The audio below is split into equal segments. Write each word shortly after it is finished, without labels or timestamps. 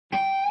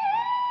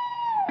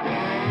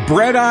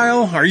Bread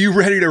aisle, are you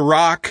ready to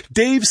rock?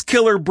 Dave's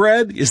Killer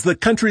Bread is the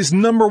country's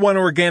 #1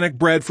 organic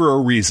bread for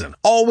a reason.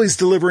 Always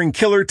delivering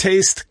killer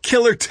taste,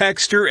 killer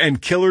texture,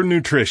 and killer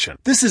nutrition.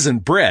 This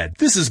isn't bread.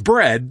 This is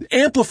bread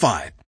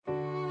amplified.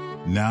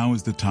 Now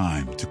is the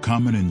time to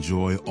come and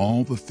enjoy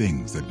all the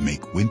things that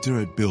make winter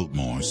at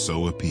Biltmore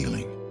so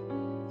appealing.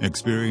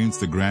 Experience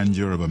the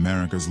grandeur of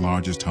America's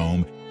largest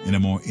home in a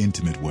more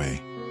intimate way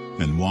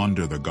and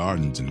wander the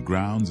gardens and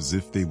grounds as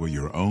if they were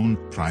your own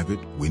private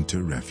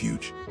winter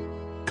refuge.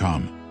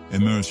 Come,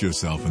 immerse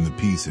yourself in the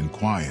peace and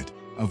quiet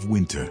of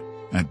winter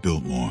at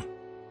Biltmore.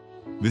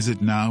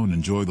 Visit now and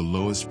enjoy the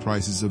lowest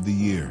prices of the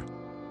year.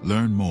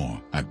 Learn more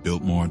at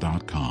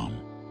Biltmore.com.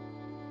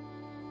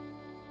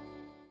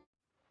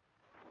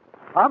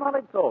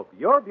 Palmolive Soap,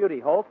 your beauty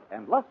hope,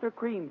 and Luster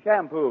Cream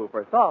Shampoo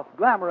for soft,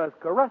 glamorous,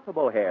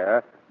 caressable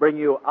hair bring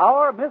you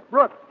Our Miss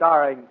Brooks,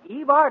 starring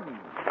Eve Arden.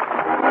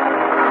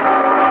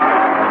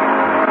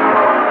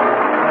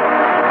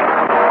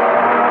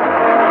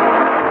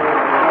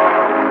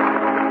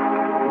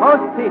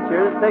 Most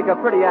teachers take a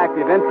pretty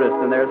active interest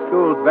in their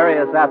school's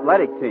various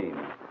athletic teams.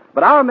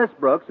 But our Miss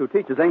Brooks, who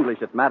teaches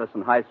English at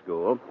Madison High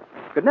School,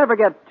 could never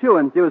get too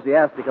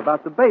enthusiastic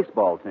about the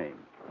baseball team.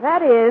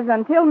 That is,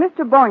 until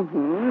Mr.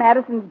 Boynton,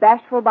 Madison's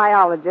bashful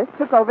biologist,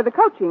 took over the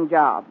coaching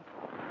job.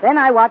 Then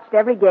I watched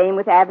every game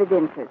with avid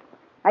interest.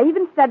 I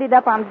even studied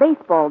up on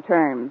baseball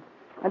terms,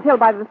 until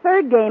by the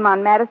third game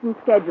on Madison's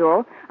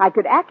schedule, I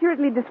could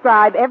accurately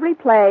describe every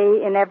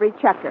play in every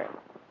checker.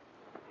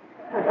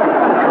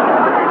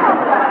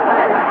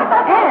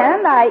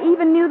 And I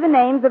even knew the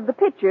names of the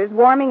pitchers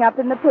warming up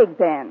in the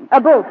bullpen.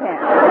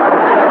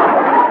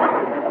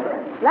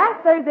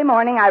 Last Thursday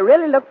morning, I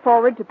really looked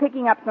forward to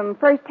picking up some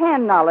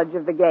first-hand knowledge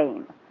of the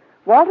game.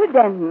 Walter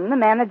Denton, the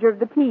manager of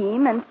the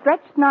team, and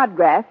Stretch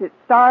Snodgrass, its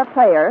star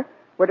player,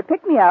 were to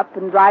pick me up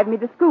and drive me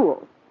to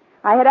school.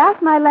 I had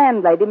asked my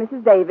landlady,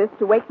 Mrs. Davis,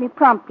 to wake me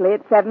promptly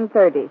at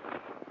 7:30.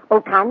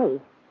 Oh,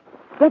 Connie.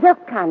 Get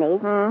up, Connie.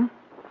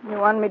 You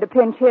want me to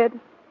pinch hit?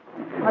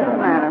 What's the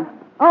matter?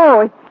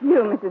 Oh, it's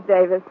you, Mrs.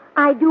 Davis.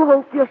 I do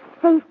hope you're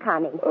safe,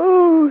 Connie.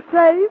 Oh,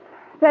 safe?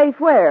 Safe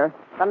where?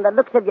 From the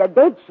looks of your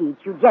bed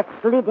sheets, you just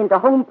slid into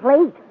home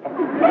plate.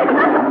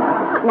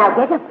 Now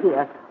get up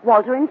here.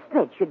 Walter and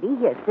Stretch should be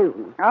here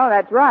soon. Oh,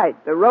 that's right.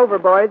 The Rover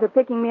boys are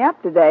picking me up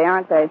today,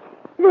 aren't they?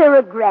 They're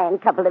a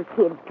grand couple of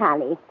kids,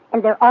 Connie,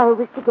 and they're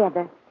always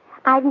together.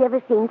 I've never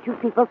seen two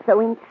people so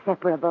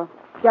inseparable.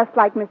 Just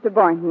like Mr.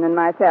 Boynton and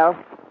myself,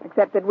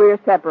 except that we're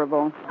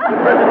separable.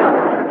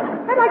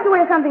 I'd like to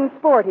wear something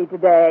sporty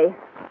today.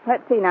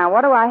 Let's see now,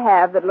 what do I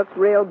have that looks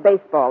real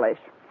baseballish?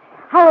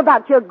 How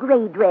about your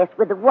gray dress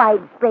with the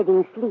wide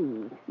spreading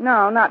sleeves?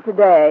 No, not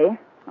today.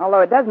 Although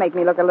it does make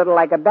me look a little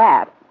like a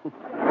bat.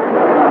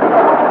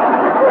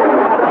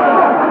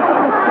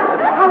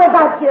 How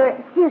about your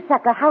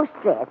seersucker house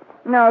dress?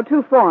 No,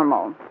 too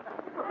formal.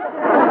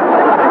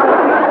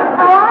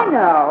 Oh, I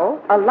know.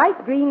 A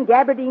light green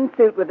gabardine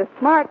suit with a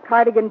smart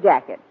cardigan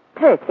jacket.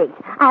 Perfect.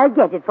 I'll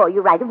get it for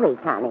you right away,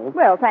 Connie.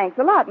 Well, thanks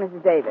a lot,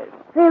 Mrs. Davis.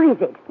 Where is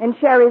it? In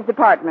Sherry's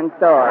department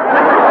store.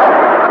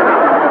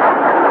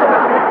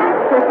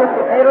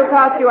 It'll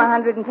cost you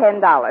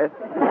 $110.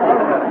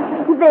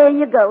 There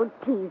you go,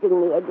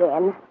 teasing me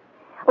again.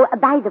 Oh,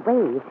 by the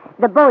way,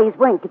 the boys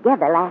weren't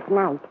together last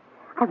night.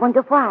 I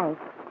wonder why.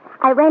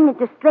 I ran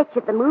into Stretch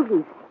at the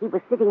movies. He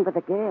was sitting with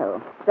a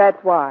girl.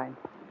 That's why.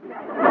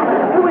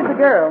 Who was the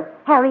girl?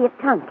 Harriet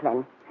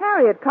Conklin.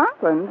 Harriet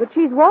Conklin? But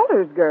she's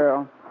Walter's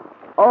girl.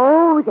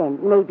 Oh, then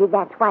maybe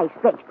that's why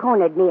Stretch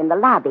cornered me in the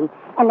lobby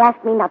and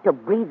asked me not to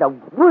breathe a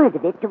word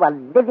of it to a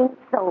living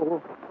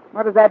soul.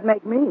 What does that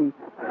make me?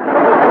 Oh,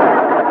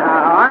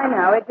 I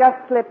know. It just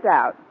slipped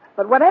out.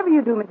 But whatever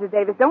you do, Mrs.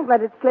 Davis, don't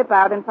let it slip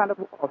out in front of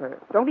Walter.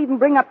 Don't even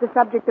bring up the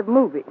subject of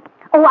movies.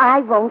 Oh, I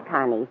won't,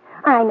 Connie.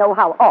 I know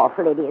how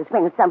awful it is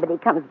when somebody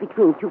comes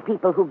between two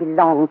people who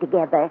belong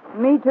together.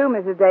 Me too,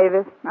 Mrs.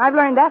 Davis. I've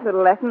learned that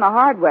little lesson the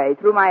hard way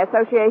through my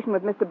association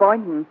with Mr.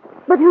 Boynton.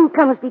 But who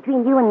comes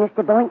between you and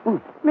Mr.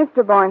 Boynton?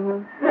 Mr.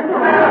 Boynton.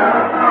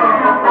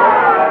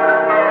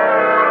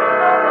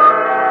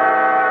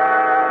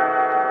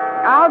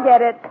 I'll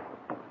get it.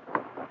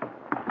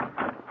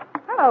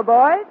 Hello,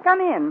 boys. Come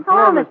in.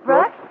 Hello, Miss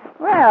Brooks.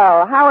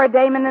 Well, how are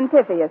Damon and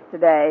Pythias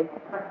today?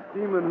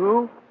 Demon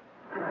who?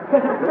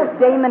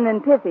 Damon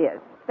and Pythias.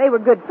 They were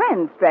good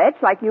friends, Stretch,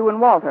 like you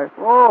and Walter.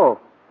 Oh,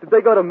 did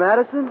they go to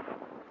Madison?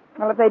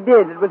 Well, if they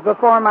did, it was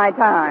before my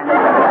time.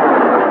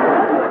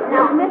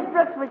 Now, Miss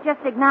Brooks was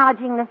just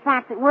acknowledging the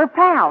fact that we're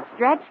pals,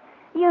 Stretch.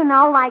 You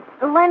know, like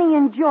Lenny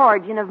and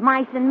George in Of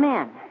Mice and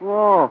Men.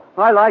 Oh,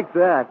 I like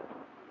that.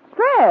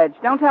 Stretch,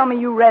 don't tell me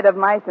you read Of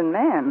Mice and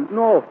Men.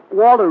 No,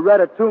 Walter read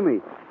it to me.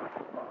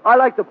 I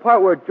like the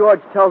part where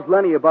George tells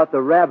Lenny about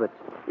the rabbits.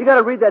 You got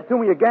to read that to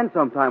me again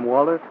sometime,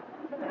 Walter.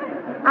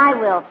 I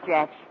will,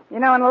 Stretch. You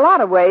know, in a lot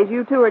of ways,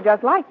 you two are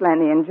just like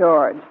Lenny and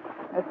George.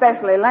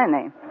 Especially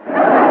Lenny.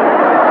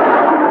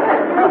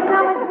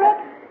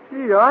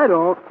 Gee, I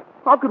don't.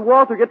 How could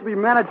Walter get to be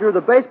manager of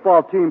the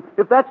baseball team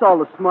if that's all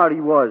the smart he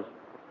was?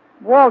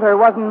 Walter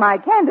wasn't my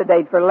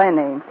candidate for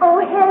Lenny. Oh,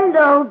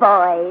 hello,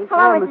 boys.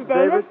 Hello, Mrs.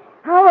 Davis.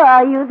 How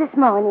are you this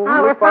morning?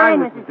 Oh, we're fine,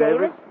 Mrs.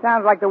 Davis.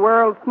 Sounds like the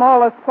world's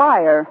smallest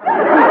choir.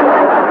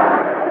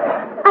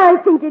 I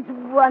think it's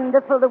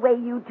wonderful the way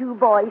you two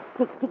boys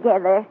stick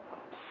together,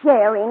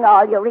 sharing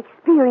all your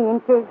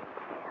experiences.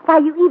 Why,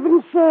 you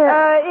even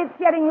share... It's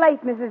getting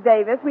late, Mrs.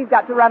 Davis. We've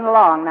got to run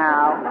along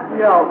now.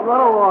 Yeah,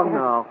 run along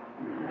now.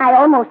 I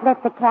almost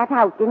let the cat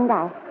out, didn't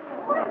I?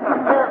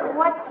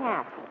 What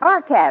cat?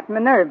 Our cat,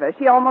 Minerva,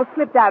 she almost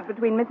slipped out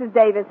between Mrs.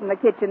 Davis and the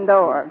kitchen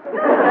door.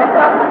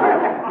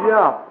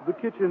 Yeah, the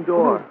kitchen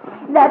door.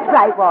 That's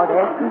right,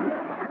 Walter.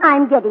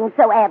 I'm getting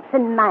so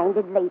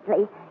absent-minded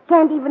lately.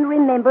 Can't even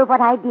remember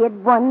what I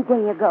did one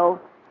day ago.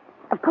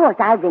 Of course,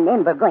 I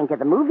remember going to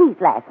the movies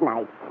last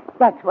night.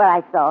 That's where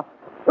I saw...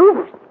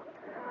 Oops.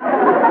 You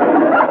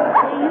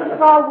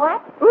saw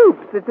what?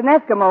 Oops, it's an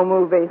Eskimo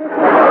movie.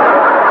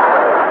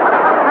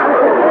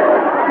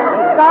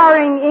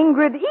 Starring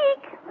Ingrid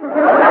Eek.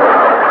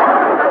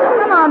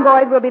 Come on,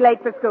 boys, we'll be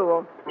late for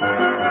school.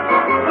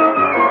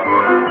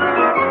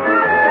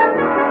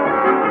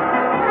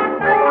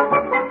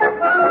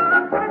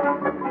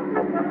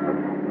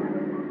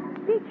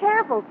 Be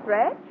careful,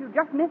 Stretch. You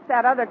just missed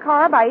that other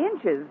car by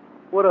inches.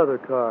 What other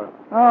car?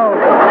 Oh.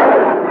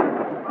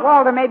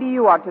 Walter, maybe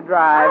you ought to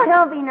drive. Oh,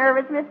 don't be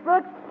nervous, Miss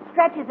Brooks.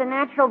 Stretch is a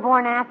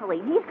natural-born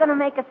athlete. He's going to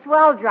make a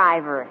swell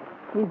driver.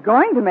 He's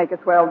going to make a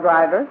swell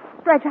driver.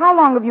 Stretch, how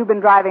long have you been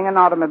driving an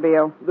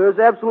automobile? There's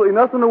absolutely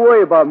nothing to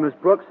worry about, Miss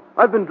Brooks.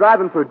 I've been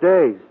driving for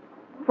days.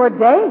 For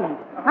days?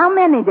 How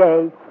many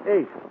days?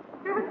 8.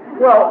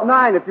 Well,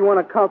 9 if you want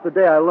to count the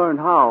day I learned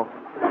how.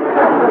 I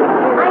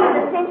used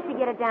a cinch to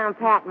get it down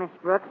pat, Miss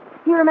Brooks.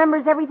 He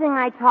remembers everything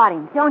I taught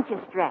him, don't you,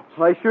 Stretch?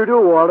 I sure do,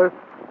 Walter.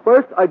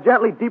 First, I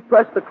gently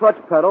depress the clutch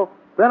pedal.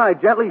 Then I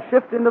gently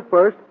shift into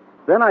first.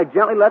 Then I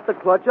gently let the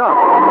clutch off.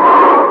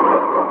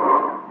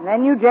 And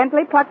then you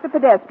gently pluck the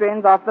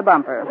pedestrians off the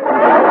bumper.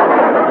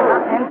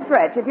 And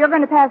Stretch, if you're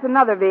going to pass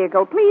another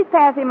vehicle, please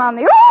pass him on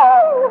the...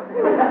 Oh!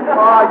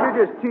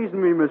 You're just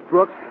teasing me, Miss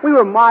Brooks. We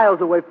were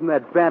miles away from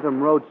that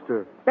Bantam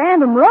Roadster.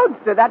 Bantam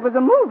Roadster? That was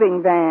a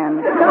moving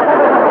van.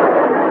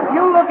 If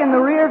you look in the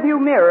rearview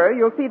mirror,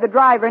 you'll see the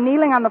driver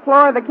kneeling on the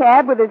floor of the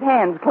cab with his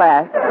hands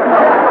clasped.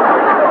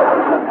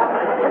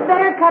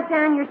 Better cut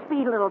down your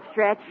speed a little,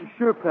 Stretch.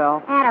 Sure,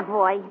 pal.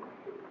 Attaboy.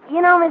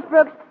 You know, Miss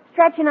Brooks,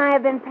 Stretch and I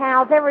have been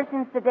pals ever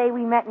since the day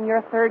we met in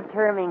your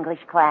third-term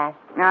English class.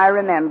 I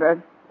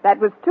remember. That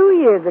was 2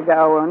 years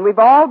ago, and we've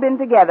all been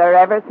together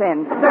ever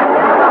since.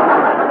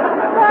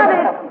 But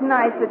it's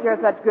nice that you're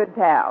such good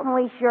pals.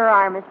 We sure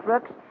are, Miss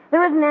Brooks.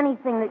 There isn't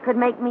anything that could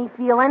make me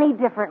feel any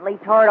differently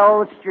toward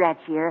old Stretch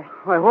here.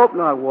 I hope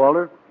not,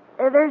 Walter.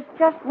 There's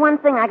just one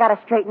thing I got to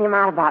straighten him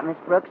out about, Miss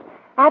Brooks.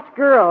 That's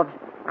girls.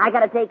 I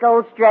got to take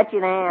old Stretch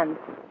in hand.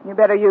 You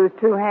better use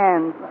 2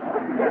 hands.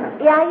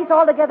 Yeah, he's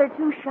altogether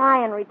too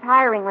shy and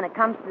retiring when it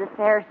comes to the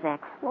fair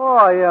sex. Oh,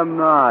 I am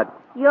not.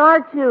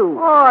 You're too.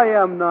 Oh, I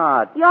am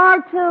not.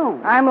 You're too.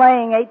 I'm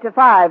laying 8 to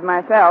 5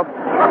 myself.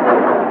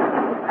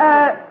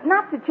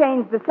 Not to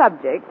change the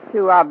subject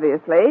too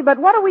obviously, but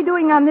what are we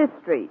doing on this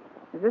street?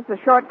 Is this a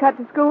shortcut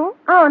to school?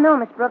 Oh, no,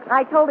 Miss Brooks.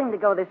 I told him to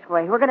go this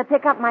way. We're going to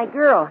pick up my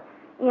girl.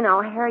 You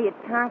know, Harriet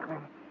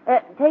Conklin.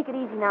 Take it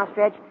easy now,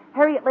 Stretch.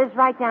 Harriet lives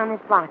right down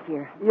this block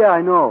here. Yeah,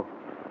 I know.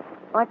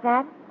 What's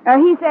that?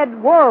 He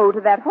said, whoa,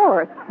 to that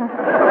horse.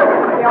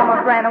 He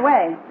almost ran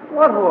away.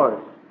 What horse?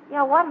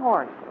 Yeah, what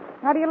horse?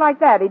 How do you like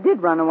that? He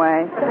did run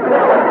away.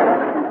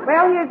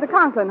 Well, here's the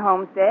Conklin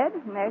homestead,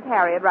 and there's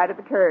Harriet right at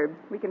the curb.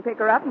 We can pick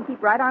her up and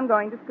keep right on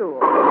going to school.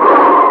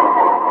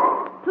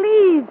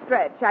 Please,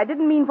 Stretch. I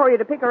didn't mean for you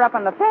to pick her up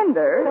on the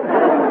fender.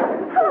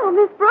 Hello,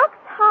 Miss Brooks.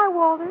 Hi,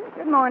 Walter.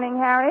 Good morning,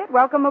 Harriet.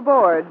 Welcome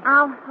aboard.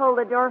 I'll hold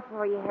the door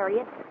for you,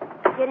 Harriet.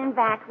 Get in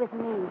back with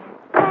me.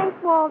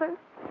 Thanks, Walter.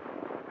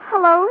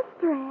 Hello,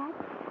 Stretch.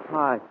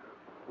 Hi.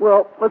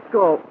 Well, let's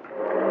go.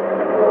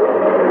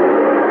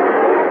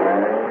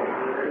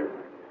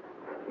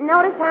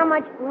 Notice how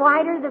much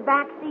wider the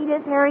back seat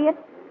is, Harriet?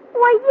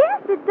 Why,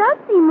 yes, it does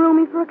seem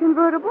roomy for a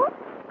convertible.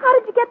 How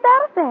did you get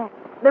that effect?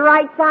 The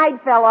right side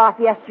fell off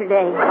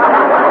yesterday.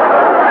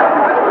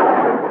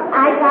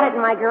 I got it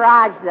in my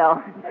garage,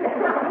 though.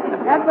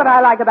 That's what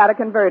I like about a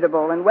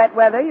convertible. In wet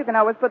weather, you can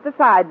always put the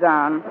sides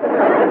on.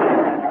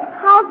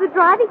 How's the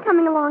driving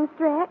coming along,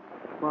 Stretch?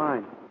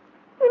 Fine.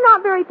 You're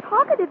not very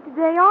talkative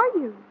today, are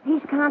you?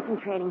 He's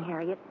concentrating,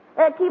 Harriet.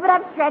 Keep it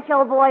up, Stretch,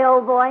 old boy,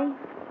 old boy.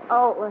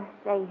 Oh,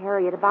 say,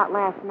 Harriet, about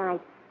last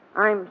night.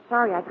 I'm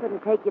sorry I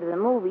couldn't take you to the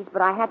movies,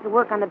 but I had to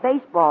work on the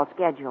baseball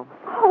schedule.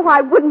 Oh,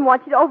 I wouldn't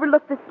want you to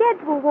overlook the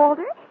schedule,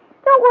 Walter.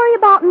 Don't worry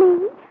about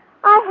me.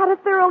 I had a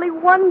thoroughly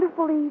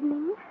wonderful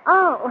evening.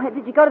 Oh,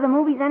 did you go to the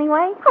movies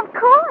anyway? Of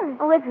course.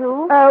 With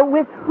who?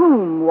 With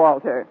whom,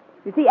 Walter?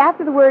 You see,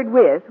 after the word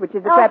with, which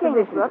is a Okay, Miss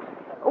preposition. Brooks.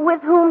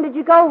 With whom did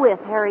you go with,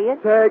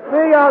 Harriet? Take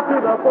me out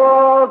to the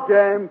ball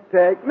game.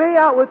 Take me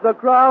out with the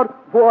crowd.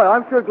 Boy,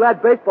 I'm sure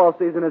glad baseball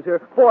season is here.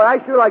 Boy,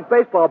 I sure like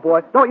baseball,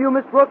 boy. Don't you,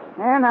 Miss Brooks?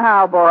 And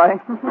how, boy?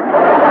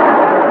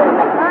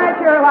 I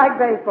sure like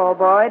baseball,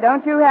 boy.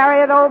 Don't you,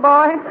 Harriet, old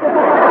boy?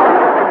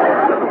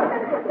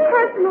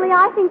 Personally,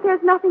 I think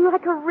there's nothing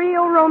like a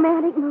real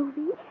romantic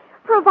movie.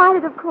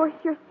 Provided, of course,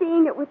 you're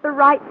seeing it with the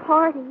right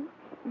party.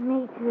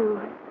 Me too.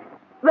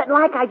 But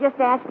like I just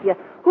asked you,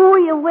 who are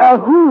you with?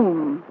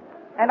 Whom?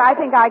 And I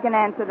think I can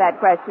answer that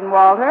question,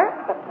 Walter.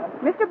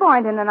 Mr.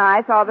 Boynton and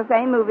I saw the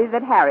same movie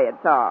that Harriet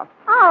saw.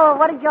 Oh,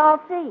 what did y'all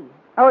see?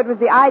 Oh, it was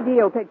the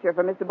ideal picture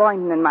for Mr.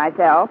 Boynton and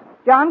myself.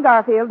 John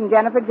Garfield and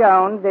Jennifer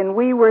Jones in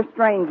We Were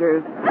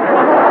Strangers.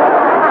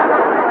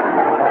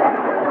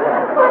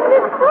 But,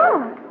 Miss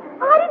Brooks,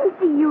 I didn't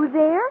see you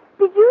there.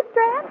 Did you,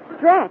 Stretch?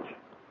 Stretch?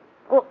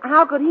 Well,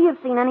 how could he have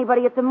seen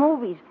anybody at the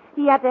movies?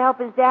 He had to help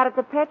his dad at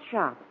the pet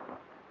shop.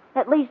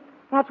 At least,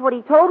 that's what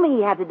he told me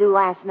he had to do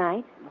last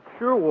night.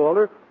 Sure,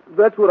 Walter.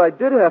 That's what I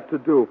did have to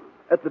do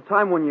at the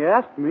time when you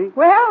asked me.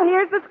 Well,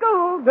 here's the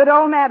school. Good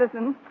old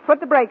Madison. Put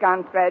the brake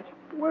on, Stretch.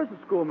 Where's the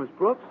school, Miss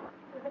Brooks?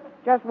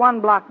 Just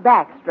one block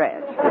back,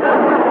 Stretch.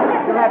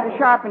 You'll have to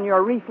sharpen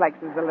your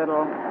reflexes a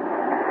little.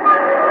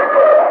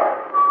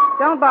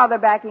 Don't bother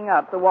backing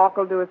up. The walk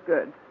will do us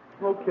good.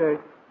 Okay.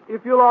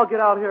 If you'll all get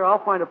out here,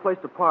 I'll find a place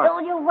to park. Oh,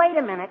 you wait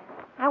a minute.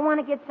 I want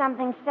to get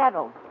something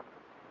settled.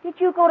 Did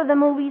you go to the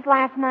movies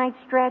last night,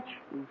 Stretch?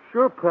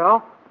 Sure,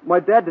 pal. My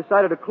dad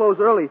decided to close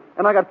early,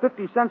 and I got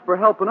 50 cents for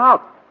helping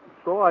out.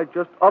 So I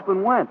just up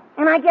and went.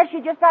 And I guess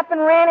you just up and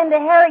ran into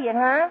Harriet,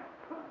 huh?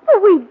 Well,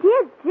 we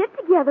did sit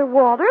together,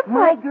 Walter, but...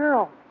 My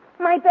girl.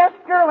 My best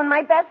girl and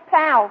my best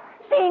pal.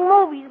 Seeing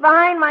movies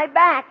behind my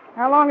back.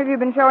 How long have you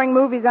been showing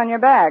movies on your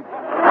back?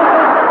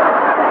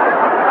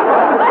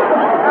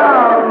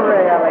 Oh,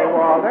 really,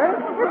 Walter?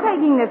 You're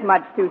taking this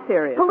much too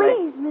seriously.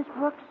 Please, Miss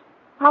Brooks.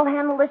 I'll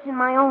handle this in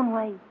my own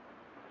way.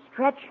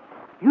 Stretch,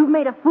 you've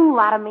made a fool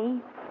out of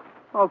me.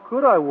 How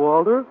could I,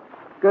 Walter?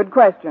 Good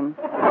question.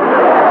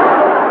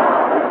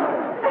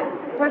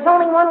 There's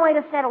only one way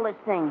to settle this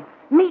thing.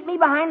 Meet me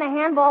behind the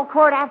handball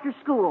court after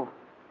school.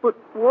 But,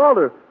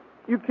 Walter,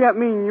 you can't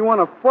mean you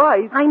want to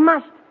fight. I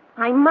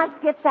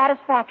must get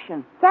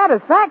satisfaction.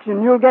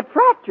 Satisfaction? You'll get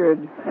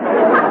fractured.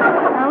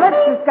 Now,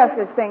 let's discuss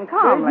this thing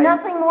calmly. There's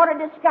nothing more to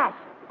discuss.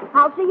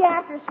 I'll see you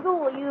after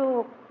school,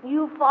 you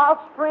false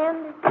friend.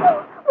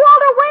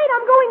 Walter, wait,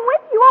 I'm going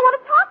with you. I want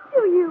to talk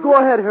to you. Go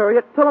ahead,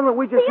 Harriet. Tell him that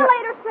we just... See you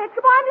later, Stretch.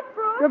 Goodbye, Miss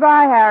Brooks.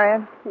 Goodbye,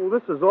 Harriet. Oh,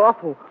 this is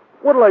awful.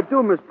 What'll I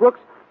do, Miss Brooks?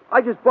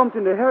 I just bumped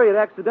into Harriet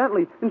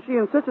accidentally, and she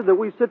insisted that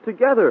we sit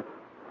together.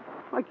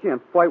 I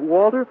can't fight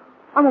Walter.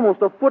 I'm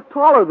almost a foot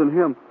taller than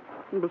him.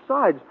 And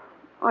besides,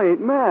 I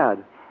ain't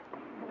mad.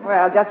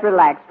 Well, just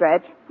relax,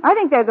 Stretch. I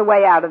think there's a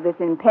way out of this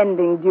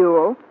impending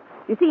duel.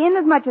 You see,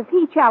 inasmuch as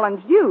he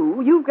challenged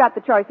you, you've got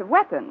the choice of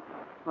weapons.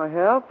 I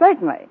have?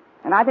 Certainly.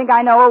 And I think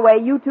I know a way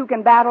you two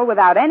can battle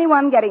without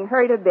anyone getting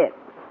hurt a bit.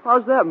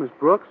 How's that, Miss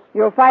Brooks?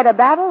 You'll fight a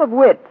battle of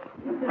wits.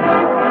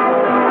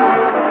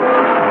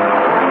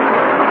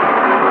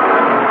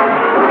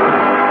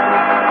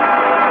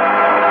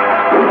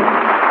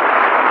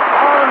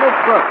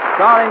 Brooks,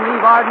 starring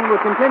Eve Arden, will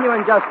continue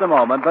in just a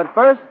moment. But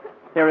first,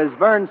 here is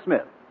Vern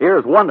Smith.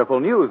 Here's wonderful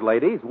news,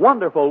 ladies.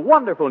 Wonderful,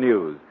 wonderful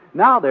news.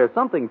 Now there's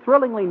something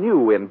thrillingly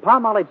new in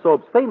Palmolive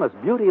Soap's famous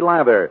beauty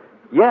lather.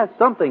 Yes,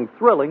 something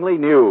thrillingly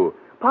new.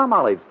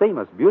 Palmolive's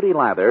famous beauty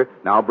lather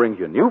now brings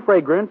you new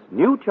fragrance,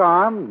 new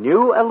charm,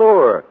 new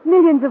allure.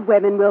 Millions of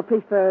women will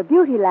prefer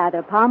Beauty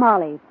Lather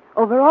Palmolive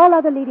over all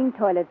other leading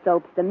toilet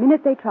soaps the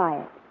minute they try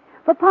it.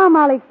 For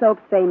Palmolive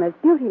Soap's famous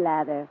Beauty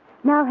Lather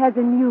now has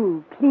a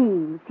new,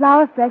 clean,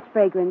 flower-fresh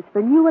fragrance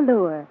for new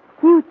allure,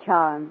 new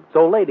charm.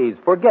 So, ladies,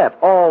 forget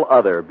all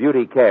other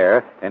beauty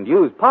care and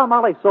use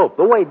Palmolive Soap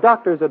the way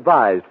doctors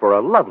advised for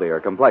a lovelier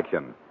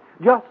complexion.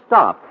 Just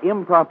stop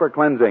improper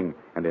cleansing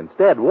and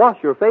instead wash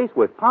your face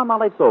with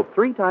Palmolive Soap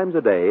 3 times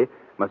a day,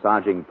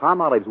 massaging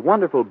Palmolive's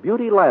wonderful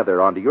beauty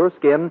lather onto your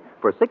skin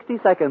for 60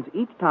 seconds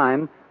each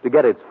time to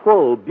get its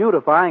full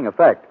beautifying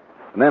effect.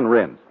 And then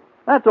rinse.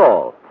 That's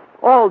all.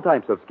 All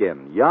types of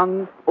skin,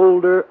 young,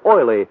 older,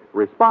 oily,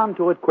 respond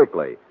to it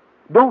quickly.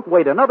 Don't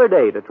wait another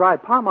day to try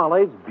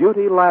Palmolive's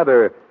Beauty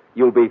Lather.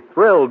 You'll be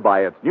thrilled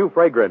by its new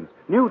fragrance,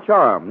 new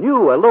charm,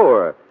 new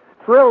allure.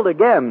 Thrilled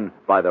again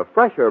by the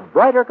fresher,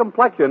 brighter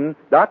complexion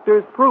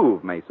doctors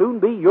prove may soon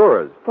be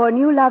yours. For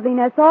new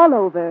loveliness all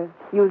over,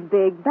 use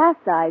big,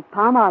 bath-size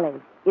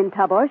Palmolive in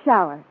tub or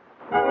shower.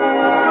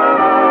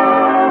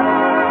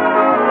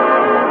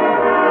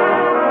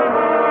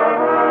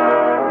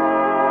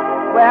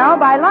 Well,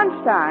 by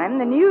lunchtime,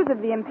 the news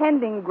of the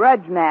impending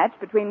grudge match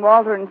between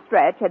Walter and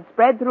Stretch had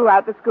spread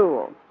throughout the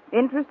school.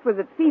 Interest was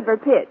at fever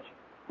pitch.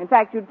 In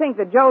fact, you'd think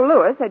that Joe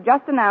Lewis had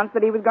just announced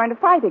that he was going to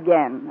fight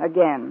again.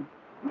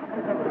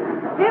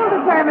 Still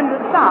determined to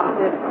stop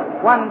this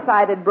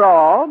one-sided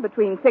brawl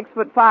between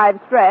 6'5"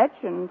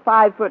 Stretch and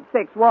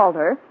 5'6"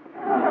 Walter,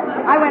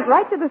 I went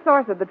right to the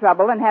source of the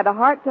trouble and had a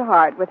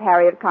heart-to-heart with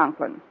Harriet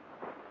Conklin.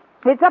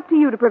 It's up to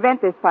you to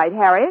prevent this fight,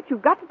 Harriet.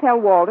 You've got to tell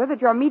Walter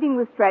that your meeting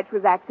with Stretch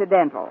was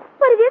accidental.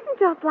 But it isn't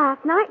just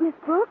last night, Miss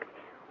Brooks.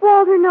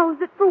 Walter knows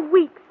that for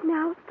weeks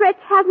now, Stretch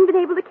hasn't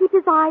been able to keep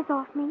his eyes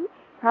off me.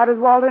 How does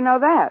Walter know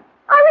that?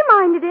 I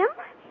reminded him.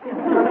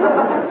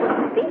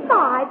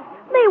 Besides,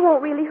 they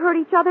won't really hurt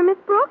each other, Miss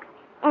Brooks.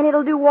 And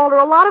it'll do Walter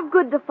a lot of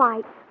good to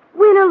fight.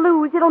 Win or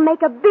lose, it'll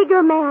make a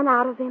bigger man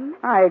out of him.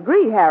 I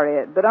agree,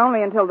 Harriet, but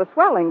only until the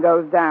swelling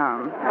goes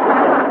down.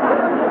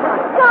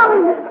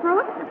 Golly, Miss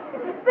Brooks,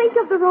 think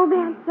of the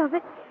romance of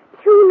it.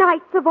 2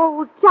 knights of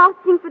old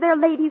jousting for their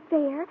lady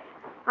fair.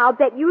 I'll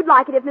bet you'd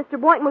like it if Mr.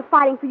 Boynton was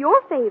fighting for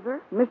your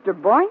favor. Mr.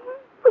 Boynton?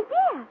 Well,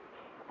 yes.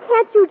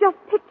 Can't you just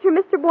picture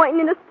Mr. Boynton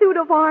in a suit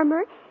of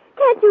armor?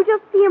 Can't you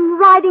just see him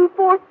riding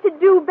forth to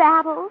do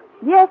battle?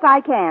 Yes,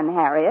 I can,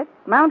 Harriet.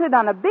 Mounted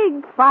on a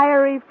big,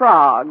 fiery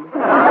frog. No,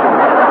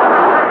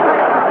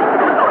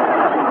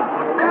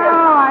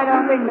 I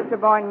don't think Mr.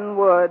 Boynton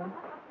would.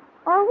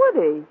 Or would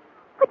he?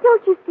 But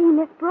don't you see,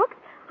 Miss Brooks?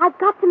 I've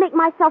got to make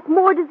myself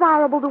more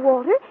desirable to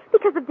Walter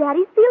because of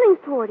Daddy's feelings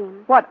toward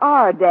him. What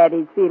are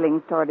Daddy's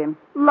feelings toward him?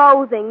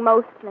 Loathing,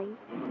 mostly.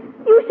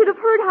 You should have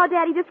heard how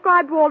Daddy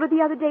described Walter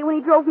the other day when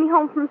he drove me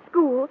home from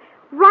school.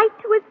 Right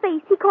to his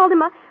face, he called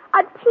him a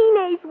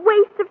teenage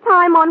waste of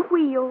time on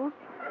wheels.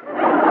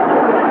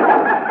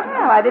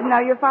 Well, I didn't know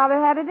your father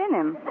had it in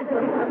him.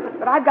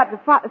 But I've got to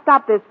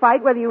stop this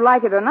fight whether you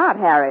like it or not,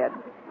 Harriet.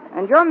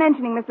 And your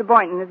mentioning Mr.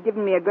 Boynton has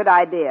given me a good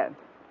idea.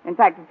 In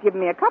fact, it's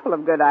given me a couple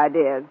of good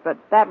ideas, but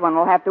that one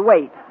will have to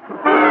wait.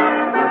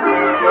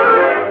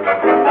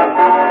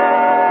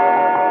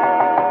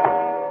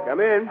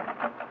 Come in.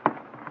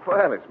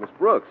 Well, it's Miss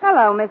Brooks.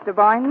 Hello, Mr.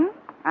 Boynton.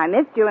 I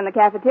missed you in the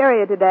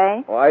cafeteria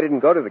today. Oh, I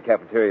didn't go to the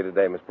cafeteria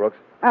today, Miss Brooks.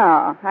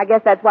 Oh, I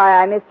guess that's why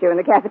I missed you in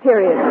the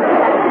cafeteria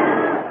today.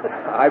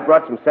 I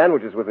brought some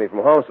sandwiches with me from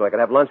home so I could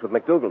have lunch with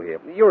McDougal here.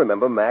 You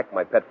remember Mac,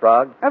 my pet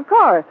frog? Of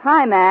course.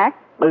 Hi, Mac.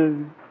 He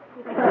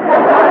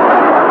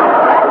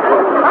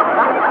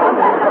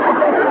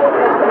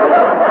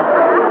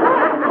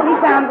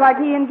sounds like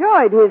he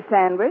enjoyed his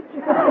sandwich.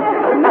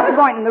 Mr.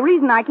 Boynton, the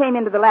reason I came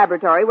into the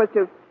laboratory was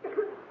to...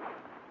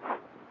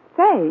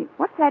 Say,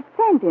 what's that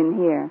scent in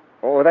here?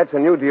 Oh, that's a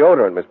new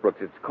deodorant, Miss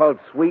Brooks. It's called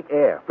Sweet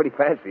Air. Pretty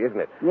fancy, isn't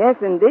it? Yes,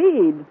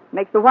 indeed.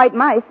 Makes the white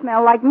mice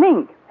smell like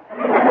mink.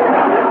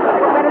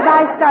 But as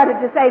I started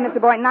to say, Mr.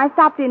 Boynton, I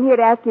stopped in here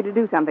to ask you to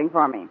do something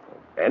for me.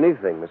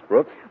 Anything, Miss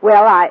Brooks?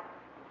 Well,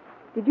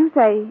 Did you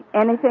say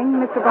anything,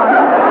 Mr.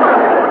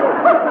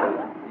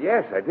 Boynton?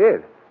 Yes, I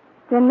did.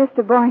 Then,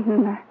 Mr.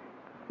 Boynton...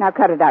 Now,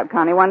 cut it out,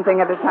 Connie, one thing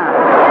at a time.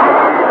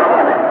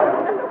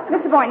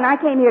 Mr. Boynton, I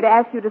came here to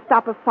ask you to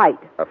stop a fight.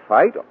 A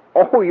fight?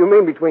 Oh, you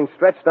mean between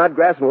Stretch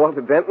Snodgrass and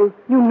Walter Denton?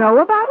 You know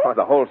about it? Oh,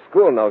 the whole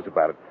school knows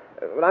about it.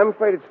 But I'm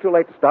afraid it's too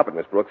late to stop it,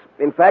 Miss Brooks.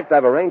 In fact,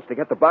 I've arranged to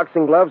get the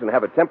boxing gloves and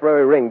have a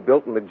temporary ring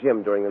built in the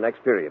gym during the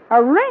next period.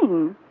 A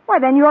ring? Why,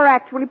 then you're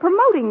actually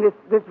promoting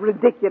this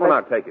ridiculous... Well,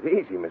 now, take it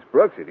easy, Miss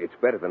Brooks. It's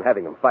better than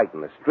having them fight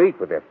in the street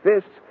with their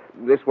fists.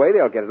 This way,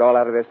 they'll get it all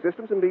out of their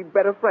systems and be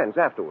better friends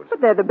afterwards.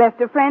 But they're the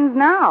best of friends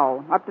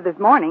now. Up to this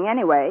morning,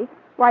 anyway.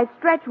 Why,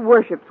 Stretch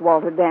worships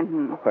Walter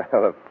Denton.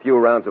 Well, a few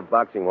rounds of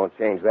boxing won't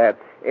change that.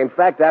 In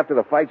fact, after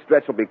the fight,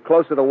 Stretch will be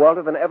closer to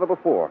Walter than ever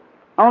before.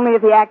 Only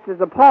if he acts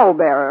as a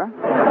pallbearer.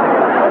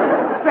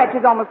 Stretch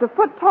is almost a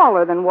foot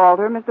taller than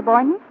Walter, Mr.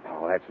 Boynton.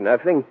 Oh, that's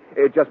nothing.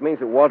 It just means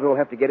that Walter will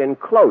have to get in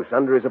close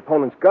under his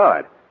opponent's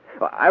guard.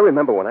 Well, I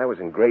remember when I was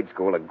in grade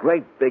school, a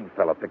great big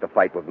fellow picked a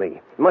fight with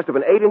me. He must have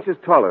been 8 inches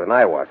taller than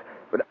I was.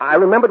 But I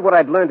remembered what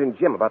I'd learned in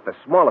gym about the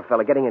smaller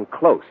fella getting in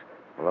close.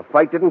 Well, the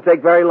fight didn't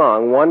take very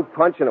long. One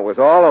punch and it was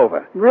all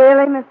over.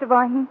 Really, Mr.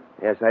 Boynton?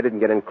 Yes, I didn't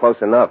get in close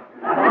enough.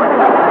 But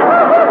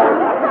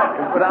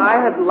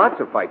I had lots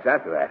of fights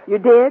after that. You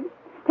did?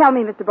 Tell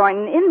me, Mr.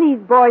 Boynton, in these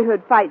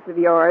boyhood fights of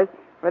yours,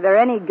 were there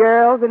any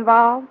girls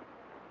involved?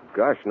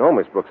 Gosh, no,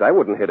 Miss Brooks. I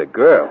wouldn't hit a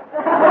girl.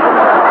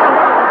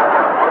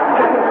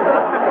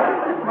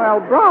 Well,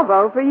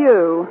 bravo for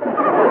you.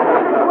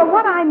 Well,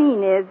 what I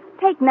mean is,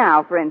 take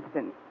now, for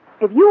instance.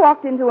 If you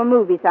walked into a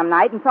movie some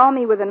night and saw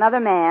me with another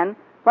man,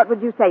 what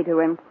would you say to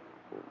him?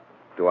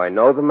 Do I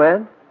know the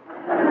man?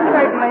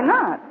 Certainly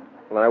not.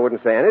 Well, I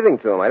wouldn't say anything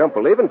to him. I don't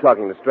believe in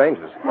talking to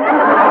strangers.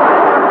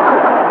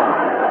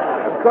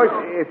 Of course,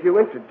 if you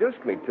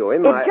introduced me to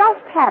him, It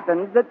just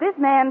happens that this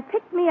man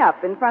picked me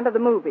up in front of the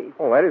movie.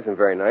 Oh, that isn't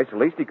very nice. The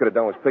least he could have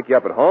done was pick you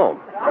up at home.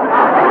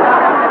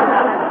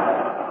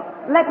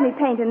 Let me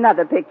paint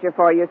another picture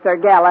for you, Sir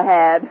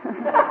Galahad.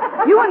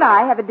 You and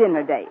I have a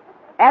dinner date.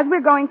 As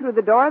we're going through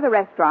the door of the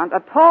restaurant, a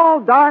tall,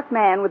 dark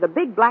man with a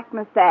big black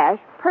mustache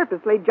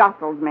purposely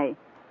jostles me.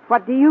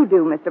 What do you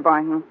do, Mr.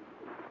 Boynton?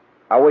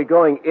 Are we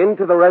going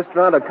into the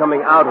restaurant or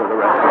coming out of the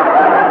restaurant?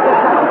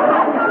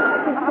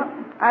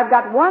 I've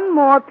got one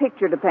more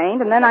picture to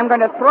paint, and then I'm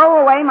going to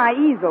throw away my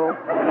easel.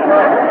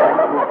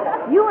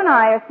 You and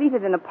I are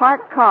seated in a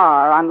parked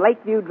car on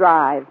Lakeview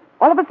Drive.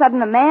 All of a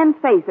sudden, a man's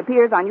face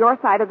appears on your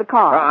side of the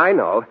car. I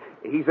know.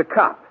 He's a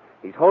cop.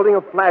 He's holding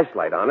a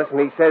flashlight on us, and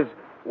he says,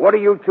 "What are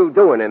you two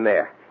doing in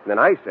there?" And then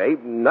I say,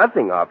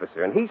 nothing,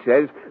 officer. And he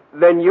says,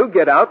 then you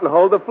get out and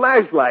hold the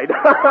flashlight.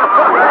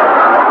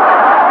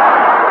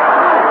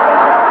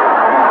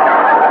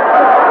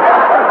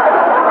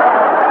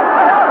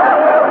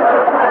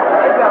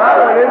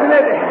 Isn't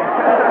it?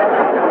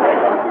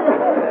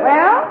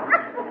 Well?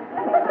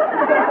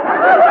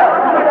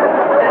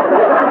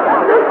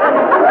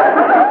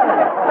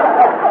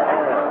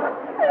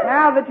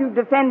 Now that you've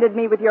defended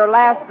me with your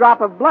last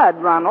drop of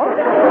blood, Ronald,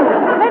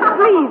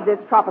 let's leave this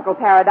tropical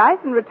paradise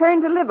and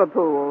return to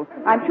Liverpool.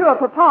 I'm sure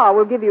Papa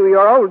will give you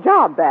your old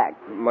job back.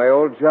 My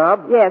old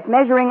job? Yes,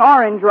 measuring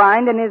orange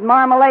rind in his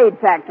marmalade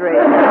factory.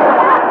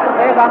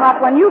 There's a hot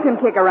one you can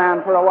kick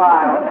around for a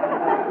while.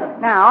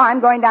 Now, I'm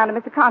going down to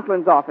Mr.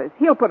 Conklin's office.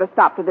 He'll put a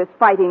stop to this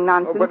fighting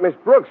nonsense. Oh, but, Miss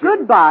Brooks...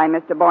 Goodbye,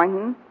 Mr.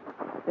 Boynton.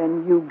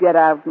 Then you get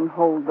out and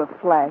hold the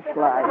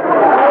flashlight.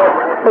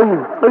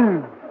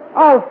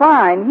 Oh,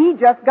 fine. He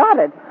just got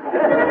it.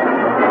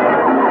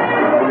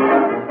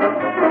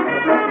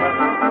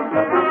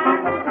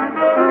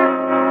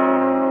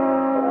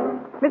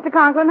 Mr.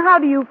 Conklin, how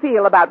do you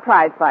feel about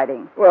prize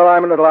fighting? Well,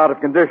 I'm a little out of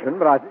condition,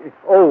 but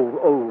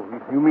Oh,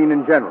 you mean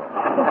in general?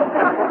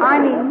 I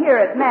mean here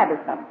at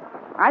Madison.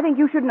 I think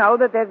you should know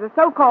that there's a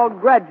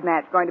so-called grudge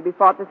match going to be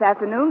fought this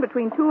afternoon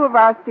between two of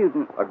our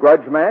students. A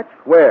grudge match?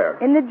 Where?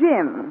 In the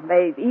gym.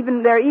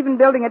 They're even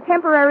building a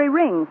temporary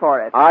ring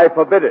for it. I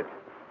forbid it.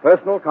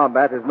 Personal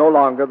combat is no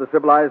longer the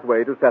civilized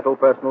way to settle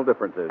personal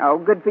differences. Oh,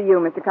 good for you,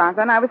 Mr.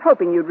 Conklin. I was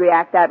hoping you'd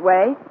react that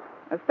way,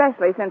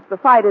 especially since the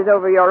fight is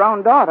over your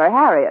own daughter,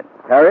 Harriet.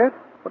 Harriet?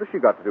 What has she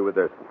got to do with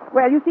this?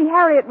 Well, you see,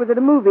 Harriet was at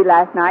a movie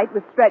last night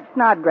with Stretch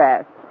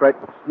Snodgrass. Stretch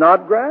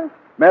Snodgrass?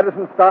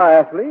 Madison star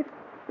athlete?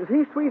 Is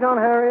he sweet on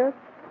Harriet?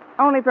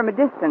 Only from a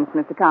distance,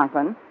 Mr.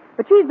 Conklin.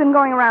 But she's been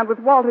going around with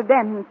Walter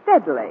Denton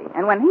steadily,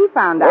 and when he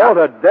found out...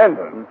 Walter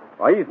Denton?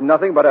 Why, he's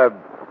nothing but a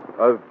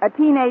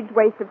teenage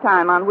waste of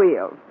time on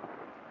wheels.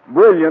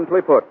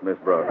 Brilliantly put, Miss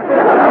Brooks.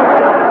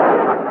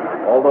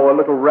 Although a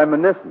little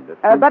reminiscent.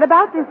 But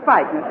about this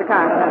fight, Mr.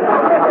 Conklin.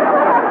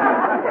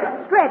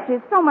 Stretch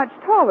is so much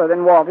taller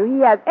than Walter, he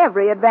has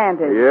every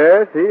advantage.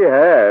 Yes, he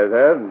has,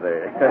 hasn't he?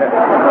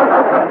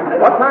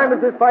 What time is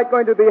this fight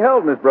going to be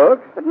held, Miss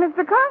Brooks? But,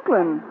 Mr.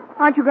 Conklin,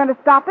 aren't you going to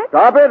stop it?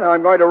 Stop it?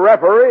 I'm going to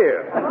referee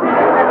it.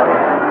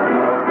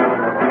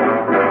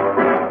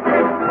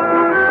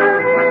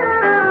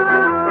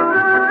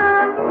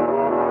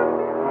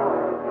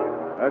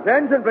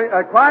 Attention, please.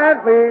 Quiet,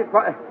 please.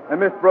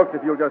 Miss Brooks,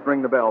 if you'll just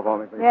ring the bell for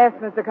me, please. Yes,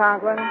 Mr.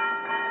 Conklin.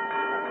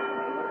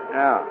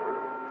 Now,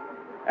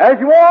 as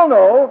you all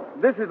know,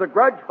 this is a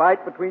grudge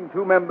fight between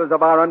two members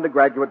of our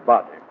undergraduate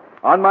body.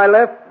 On my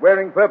left,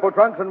 wearing purple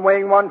trunks and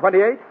weighing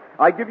 128,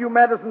 I give you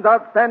Madison's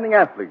outstanding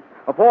athlete,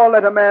 a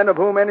four-letter man of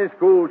whom any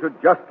school should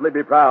justly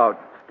be proud.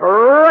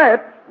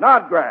 Stretch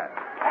Snodgrass.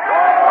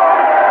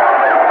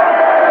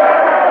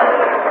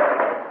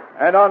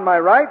 And on my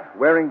right,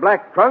 wearing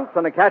black trunks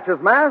and a catcher's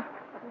mask,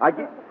 I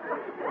give...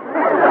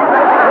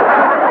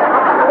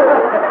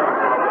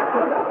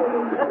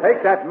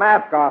 Take that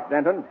mask off,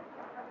 Denton.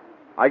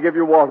 I give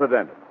you Walter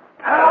Denton.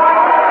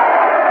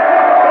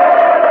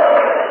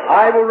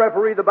 I will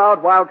referee the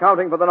bout while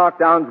counting for the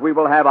knockdowns. We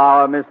will have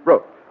our Miss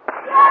Brooks.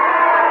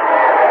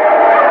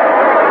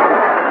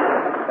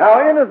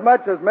 Now,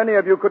 inasmuch as many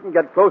of you couldn't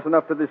get close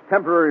enough to this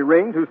temporary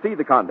ring to see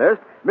the contest,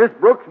 Miss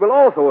Brooks will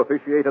also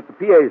officiate at the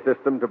PA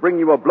system to bring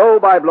you a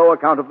blow-by-blow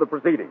account of the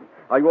proceedings.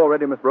 Are you all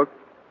ready, Miss Brooks?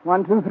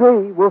 1, 2,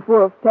 3. Woof,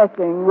 woof.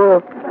 Testing.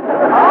 Woof.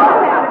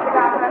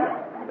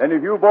 Then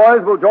if you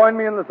boys will join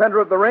me in the center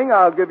of the ring,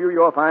 I'll give you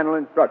your final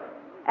instructions.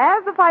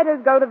 As the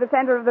fighters go to the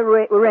center of the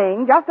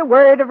ring, just a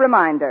word of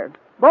reminder.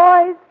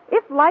 Boys,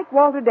 if, like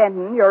Walter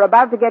Denton, you're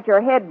about to get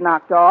your head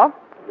knocked off,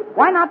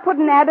 why not put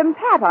an Adam's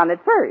hat on it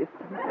first?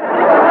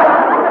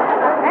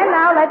 And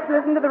now let's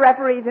listen to the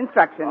referee's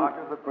instructions.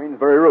 Marches the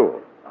Queensbury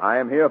rules. I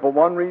am here for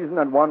one reason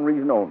and one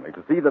reason only,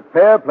 to see that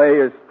fair play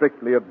is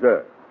strictly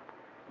observed.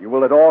 You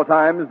will at all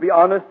times be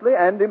honestly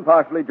and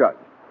impartially judged.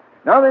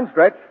 Now then,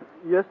 Stretch.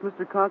 Yes,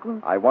 Mr.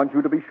 Conklin? I want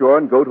you to be sure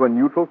and go to a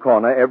neutral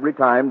corner every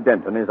time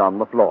Denton is on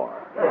the floor.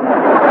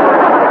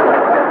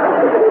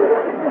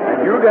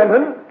 And you,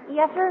 Denton?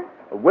 Yes, sir?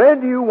 Where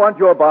do you want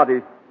your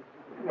body?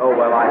 Oh,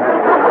 well, I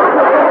have...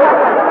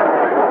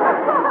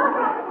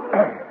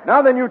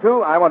 Now then, you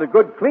two, I want a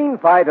good, clean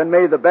fight, and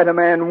may the better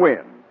man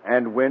win.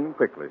 And win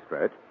quickly,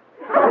 Stretch.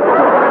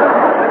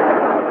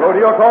 Go to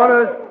your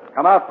corners.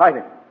 Come out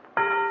fighting.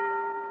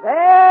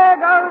 There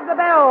goes the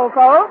bell,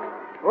 folks.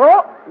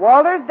 Oh,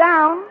 Walter's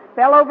down.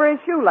 Fell over his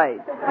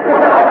shoelace.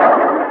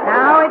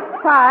 Now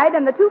it's tied,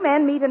 and the two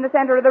men meet in the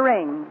center of the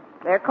ring.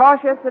 They're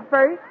cautious at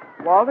first.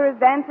 Walter is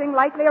dancing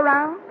lightly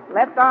around,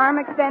 left arm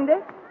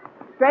extended.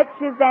 Stretch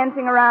is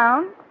dancing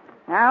around.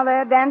 Now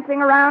they're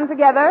dancing around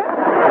together.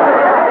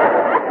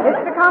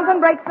 Mr. Conklin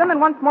breaks them,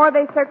 and once more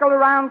they circle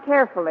around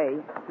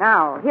carefully.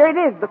 Now, here it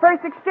is, the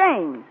first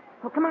exchange.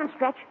 Oh, come on,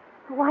 Stretch.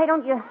 Why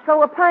don't you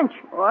throw a punch?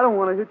 Oh, I don't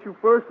want to hit you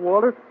first,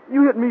 Walter.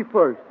 You hit me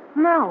first.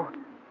 No.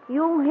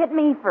 You hit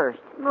me first.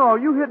 No,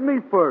 you hit me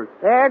first.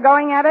 They're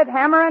going at it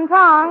hammer and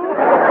tong.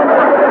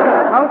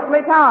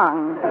 Mostly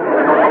tong.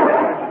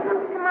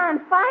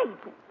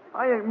 fight.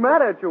 I ain't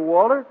mad at you,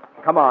 Walter.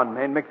 Come on,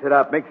 man, mix it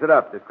up, mix it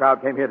up. This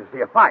crowd came here to see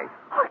a fight.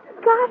 Oh,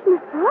 gosh,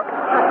 Miss Brooks.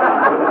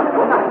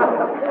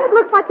 It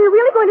looks like they're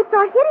really going to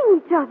start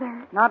hitting each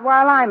other. Not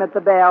while I'm at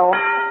the bell.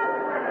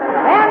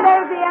 And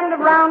there's the end of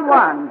round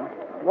one.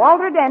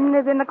 Walter Denton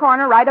is in the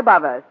corner right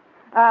above us.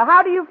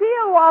 How do you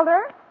feel,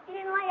 Walter? He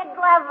didn't lay a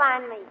glove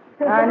on me.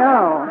 I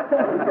know.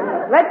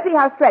 Let's see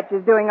how Stretch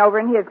is doing over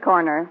in his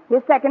corner.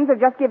 His seconds are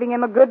just giving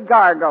him a good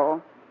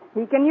gargle.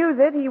 He can use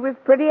it. He was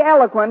pretty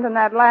eloquent in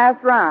that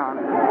last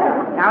round.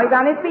 Now he's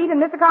on his feet, and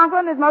Mr.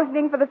 Conklin is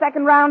motioning for the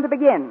second round to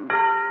begin.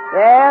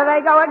 There they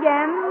go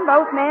again,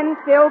 both men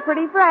still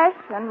pretty fresh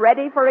and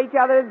ready for each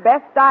other's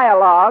best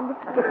dialogue.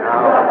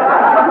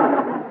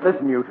 Now,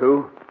 listen, you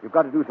two. You've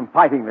got to do some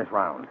fighting this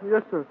round.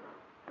 Yes, sir.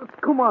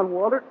 Come on,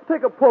 Walter.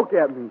 Take a poke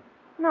at me.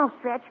 No,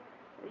 Stretch.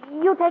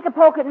 You take a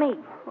poke at me.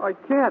 I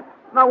can't.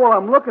 Not while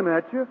I'm looking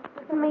at you.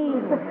 Me.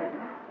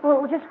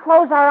 We'll just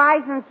close our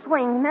eyes and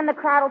swing, and then the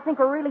crowd will think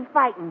we're really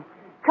fighting.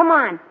 Come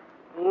on.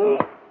 He's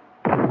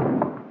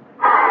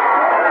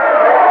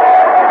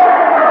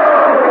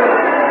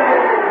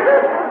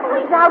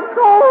out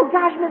cold.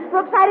 Gosh, Miss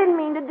Brooks, I didn't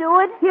mean to do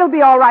it. He'll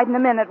be all right in a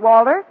minute,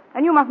 Walter.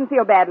 And you mustn't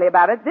feel badly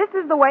about it. This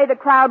is the way the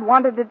crowd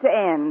wanted it to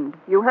end.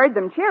 You heard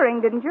them cheering,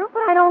 didn't you?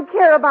 But I don't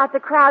care about the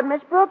crowd,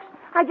 Miss Brooks.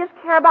 I just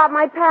care about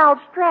my pal,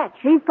 Stretch.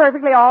 He's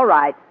perfectly all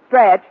right.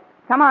 Stretch.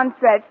 Come on,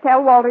 Stretch.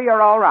 Tell Walter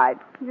you're all right.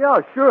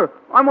 Yeah, sure.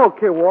 I'm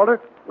okay,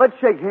 Walter. Let's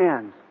shake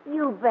hands.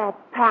 You bet,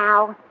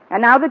 pal.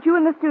 And now that you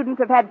and the students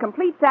have had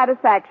complete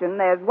satisfaction,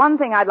 there's one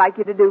thing I'd like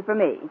you to do for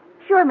me.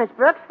 Sure, Miss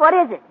Brooks. What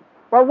is it?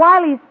 Well,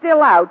 while he's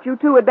still out, you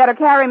two had better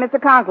carry Mr.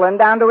 Conklin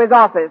down to his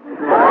office.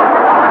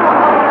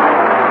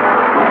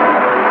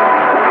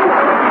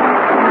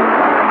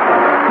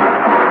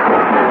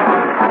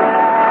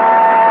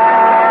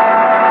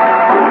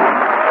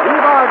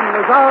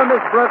 Our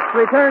Miss Brooks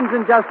returns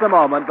in just a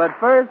moment, but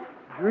first...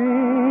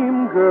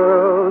 Dream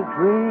girl,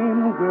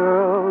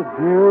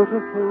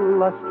 beautiful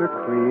luster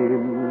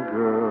cream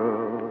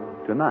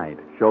girl. Tonight,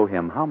 show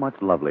him how much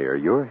lovelier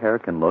your hair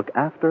can look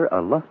after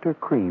a Luster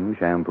Cream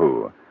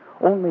shampoo.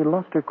 Only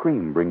Luster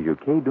Cream brings you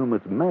Kay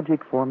Duma's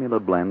magic formula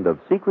blend of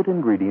secret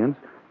ingredients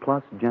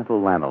plus gentle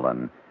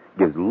lanolin.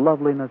 Gives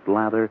loveliness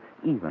lather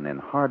even in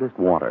hardest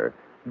water.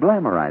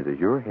 Glamorizes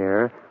your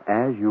hair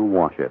as you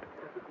wash it.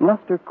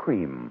 Luster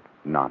Cream.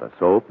 Not a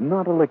soap,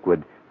 not a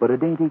liquid, but a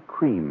dainty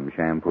cream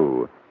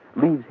shampoo.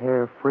 Leaves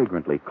hair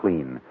fragrantly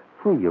clean,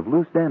 free of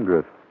loose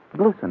dandruff,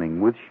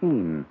 glistening with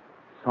sheen.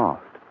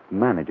 Soft,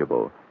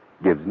 manageable.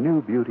 Gives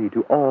new beauty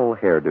to all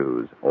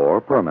hairdos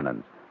or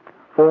permanents.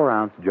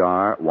 4-ounce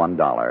jar,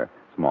 $1.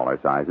 Smaller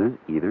sizes,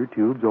 either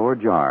tubes or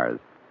jars.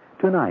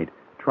 Tonight,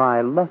 try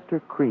Luster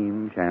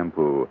Cream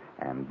shampoo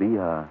and be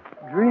a...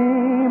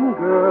 Dream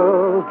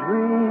girl,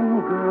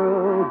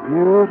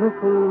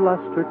 beautiful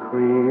luster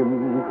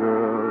cream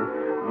girl.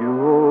 You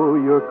owe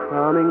your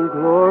crowning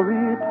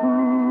glory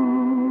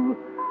to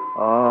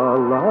a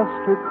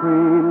luster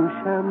cream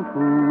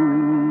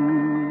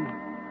shampoo.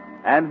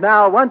 And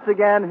now, once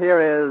again, here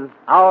is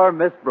our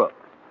Miss Brooks.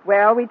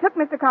 Well, we took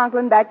Mr.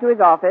 Conklin back to his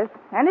office,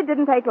 and it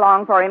didn't take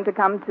long for him to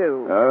come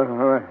to.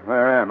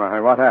 Where am I?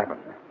 What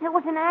happened? It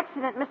was an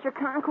accident, Mr.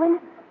 Conklin.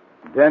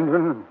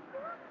 Denton,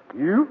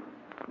 you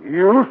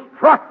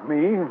struck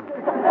me.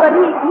 But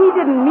he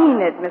didn't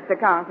mean it, Mr.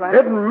 Conklin.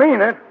 Didn't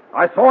mean it.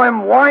 I saw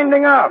him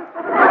winding up.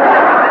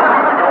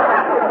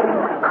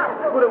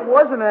 But it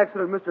was an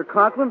accident, Mr.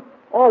 Conklin.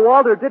 All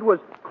Walter did was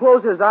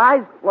close his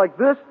eyes like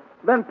this,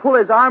 then pull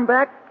his arm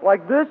back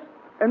like this,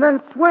 and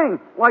then swing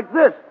like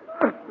this.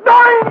 Well,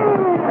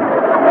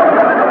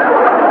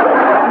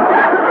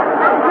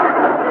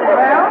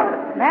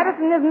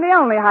 Madison isn't the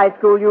only high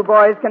school you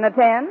boys can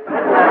attend.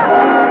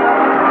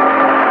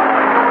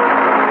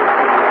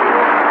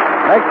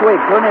 Next week,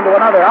 tune into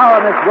another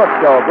Our Miss Brooks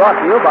show brought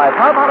to you by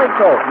Palmolive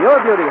Soap, Your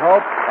Beauty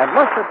Hope, and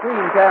Luster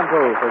Cream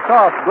Shampoo for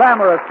soft,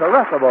 glamorous,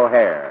 caressable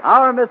hair.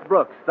 Our Miss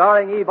Brooks,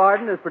 starring Eve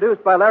Arden, is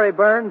produced by Larry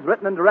Burns,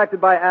 written and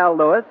directed by Al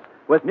Lewis,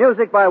 with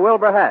music by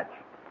Wilbur Hatch.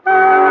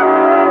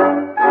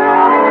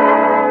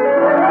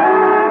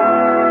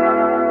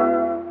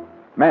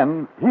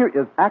 Men, here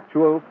is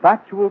actual,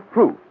 factual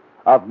proof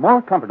of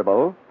more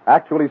comfortable,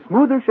 actually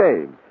smoother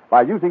shaves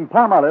by using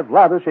Palmolive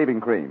Lather Shaving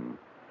Cream.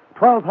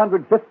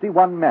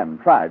 1,251 men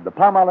tried the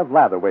Palmolive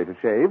Lather way to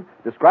shave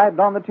described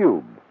on the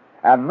tube.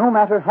 And no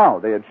matter how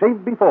they had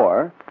shaved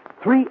before,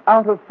 3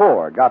 out of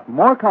 4 got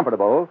more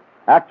comfortable,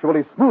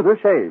 actually smoother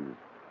shaves.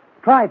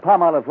 Try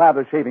Palmolive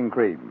Lather Shaving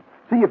Cream.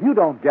 See if you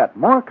don't get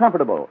more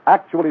comfortable,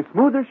 actually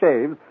smoother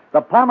shaves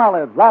the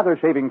Palmolive Lather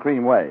Shaving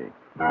Cream way.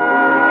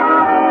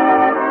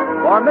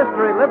 For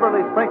mystery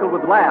liberally sprinkled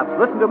with laughs,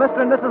 listen to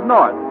Mr. and Mrs.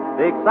 North,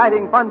 the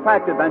exciting,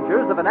 fun-packed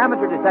adventures of an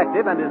amateur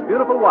detective and his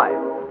beautiful wife.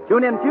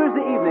 Tune in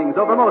Tuesday evenings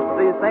over most of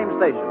these same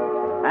stations.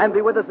 And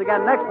be with us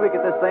again next week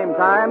at this same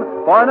time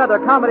for another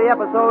comedy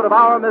episode of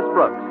Our Miss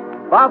Brooks.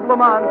 Bob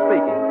Lamont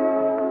speaking.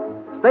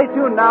 Stay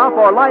tuned now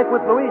for Life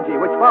with Luigi,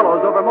 which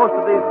follows over most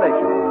of these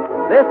stations.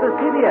 This is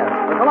CBS,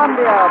 the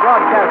Columbia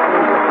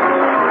Broadcasting System.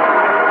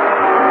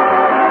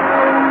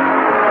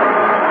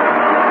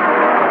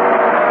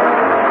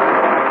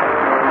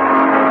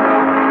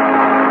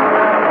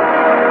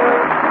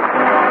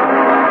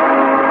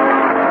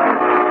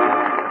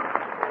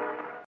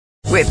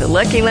 With the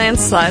Lucky Land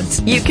Slots,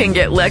 you can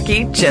get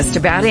lucky just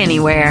about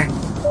anywhere.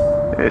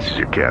 This is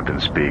your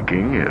captain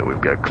speaking.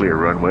 We've got clear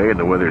runway and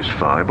the weather's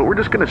fine, but we're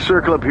just going to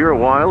circle up here a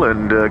while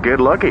and get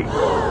lucky.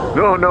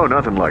 No,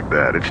 nothing like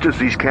that. It's just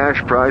these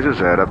cash prizes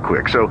add up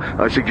quick. So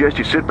I suggest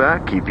you sit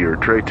back, keep your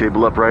tray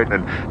table upright,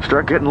 and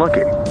start getting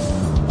lucky.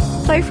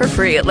 Play for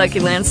free at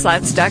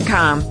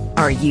LuckyLandSlots.com.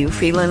 Are you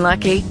feeling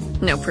lucky?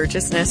 No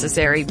purchase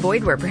necessary.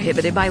 Void where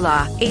prohibited by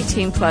law.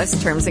 18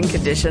 plus terms and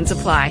conditions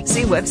apply.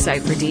 See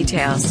website for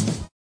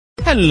details.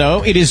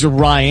 Hello, it is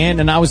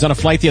Ryan, and I was on a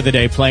flight the other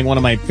day playing one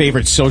of my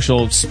favorite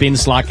social spin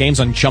slot games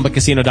on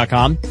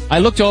ChumbaCasino.com. I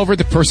looked over at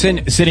the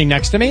person sitting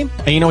next to me,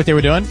 and you know what they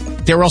were doing?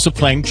 They were also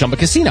playing Chumba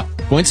Casino.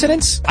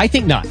 Coincidence? I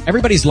think not.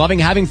 Everybody's loving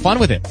having fun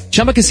with it.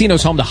 Chumba Casino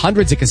is home to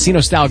hundreds of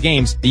casino-style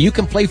games that you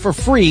can play for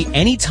free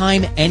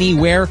anytime,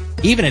 anywhere,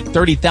 even at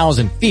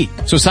 30,000 feet.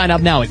 So sign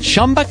up now at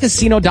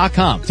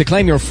ChumbaCasino.com to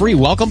claim your free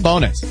welcome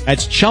bonus.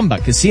 That's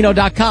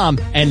ChumbaCasino.com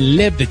and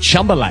live the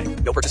Chumba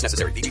life. No purchase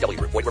necessary. VGW.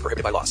 Void where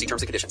prohibited by law. See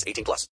terms and conditions. 18 plus.